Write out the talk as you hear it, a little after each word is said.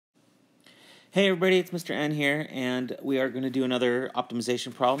Hey everybody, it's Mr. N here, and we are going to do another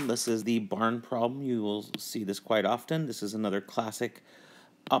optimization problem. This is the barn problem. You will see this quite often. This is another classic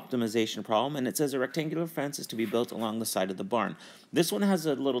optimization problem, and it says a rectangular fence is to be built along the side of the barn. This one has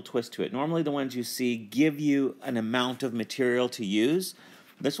a little twist to it. Normally the ones you see give you an amount of material to use.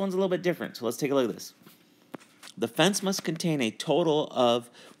 This one's a little bit different, so let's take a look at this. The fence must contain a total of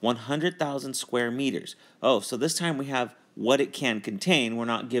 100,000 square meters. Oh, so this time we have what it can contain. We're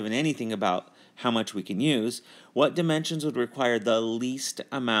not given anything about how much we can use. What dimensions would require the least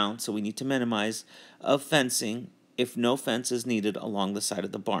amount, so we need to minimize, of fencing if no fence is needed along the side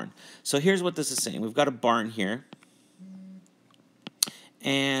of the barn. So here's what this is saying. We've got a barn here,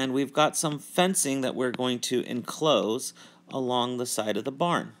 and we've got some fencing that we're going to enclose along the side of the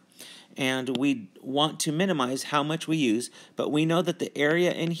barn. And we want to minimize how much we use, but we know that the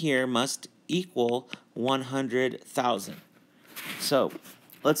area in here must equal 100,000. So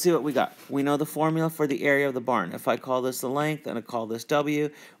let's see what we got. We know the formula for the area of the barn. If I call this the length and I call this W,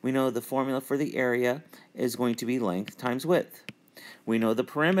 we know the formula for the area is going to be length times width. We know the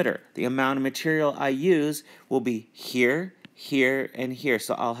perimeter. The amount of material I use will be here, here, and here.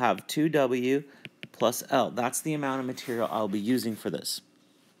 So I'll have 2W plus L. That's the amount of material I'll be using for this.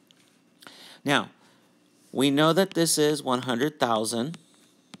 Now, we know that this is 100,000,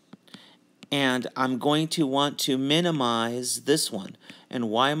 and I'm going to want to minimize this one.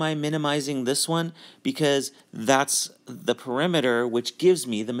 And why am I minimizing this one? Because that's the perimeter which gives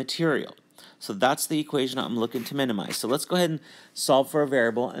me the material. So that's the equation I'm looking to minimize. So let's go ahead and solve for a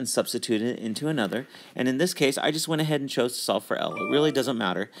variable and substitute it into another. And in this case, I just went ahead and chose to solve for L. It really doesn't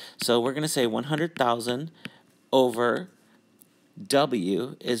matter. So we're going to say 100,000 over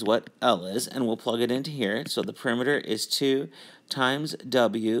W is what L is, and we'll plug it into here. So the perimeter is 2 times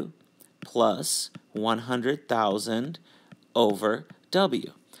W plus 100,000 over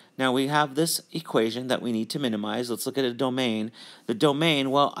W. Now we have this equation that we need to minimize. Let's look at a domain. The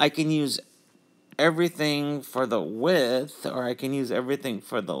domain, well, I can use everything for the width, or I can use everything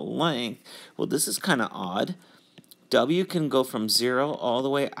for the length. Well, this is kind of odd. W can go from 0 all the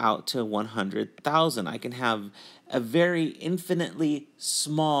way out to 100,000. I can have a very infinitely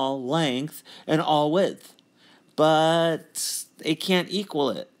small length and all width, but it can't equal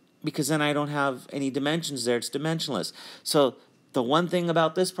it because then I don't have any dimensions there. It's dimensionless. So the one thing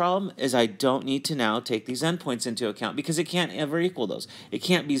about this problem is I don't need to now take these endpoints into account because it can't ever equal those. It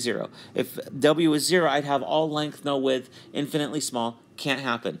can't be 0. If W was 0, I'd have all length, no width, infinitely small. Can't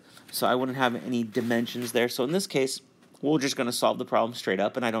happen. So I wouldn't have any dimensions there. So in this case, we're just going to solve the problem straight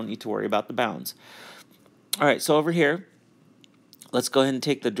up, and I don't need to worry about the bounds. All right, so over here, let's go ahead and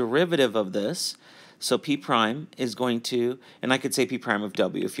take the derivative of this. So P prime is going to, and I could say P prime of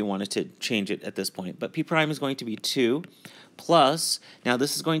W if you wanted to change it at this point, but P prime is going to be 2 plus, now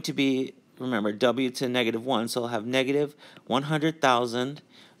this is going to be, remember, W to negative 1, so I'll have negative 100,000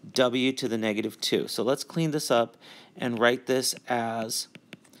 W to the negative 2. So let's clean this up and write this as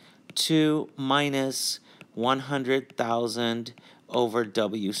 2 minus 100,000 over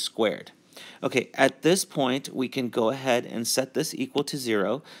W squared. Okay, at this point, we can go ahead and set this equal to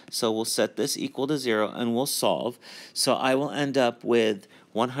 0. So we'll set this equal to 0, and we'll solve. So I will end up with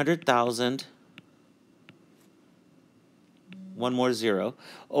 100,000, one more 0,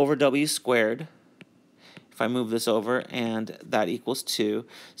 over W squared. If I move this over, and that equals 2.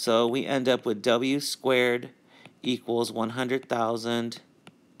 So we end up with W squared equals 100,000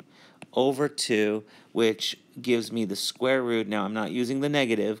 over 2, which gives me the square root. Now I'm not using the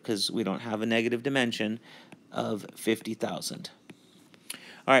negative because we don't have a negative dimension of 50,000.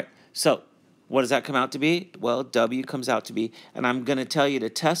 All right, so what does that come out to be? Well, W comes out to be, and I'm going to tell you to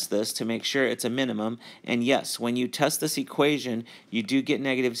test this to make sure it's a minimum. And yes, when you test this equation, you do get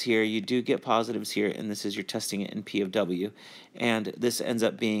negatives here, you do get positives here, and this is you're testing it in P of W, and this ends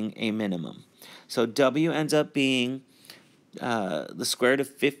up being a minimum. So W ends up being the square root of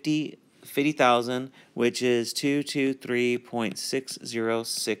 50,000, which is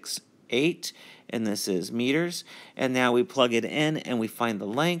 223.6068, and this is meters. And now we plug it in, and we find the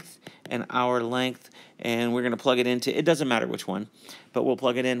length and our length, and we're going to plug it into, it doesn't matter which one, but we'll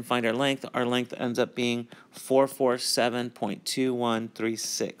plug it in and find our length. Our length ends up being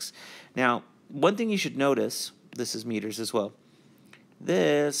 447.2136. Now, one thing you should notice, this is meters as well,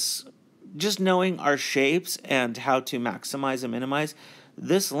 this, just knowing our shapes and how to maximize and minimize,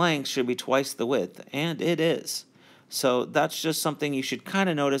 this length should be twice the width, and it is. So that's just something you should kind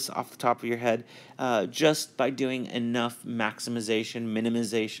of notice off the top of your head just by doing enough maximization,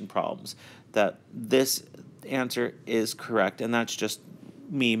 minimization problems that this answer is correct, and that's just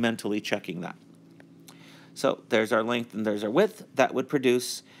me mentally checking that. So there's our length and there's our width. That would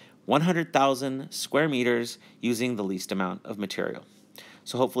produce 100,000 square meters using the least amount of material.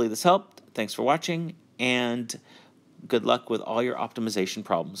 So hopefully this helped. Thanks for watching, and good luck with all your optimization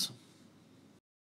problems.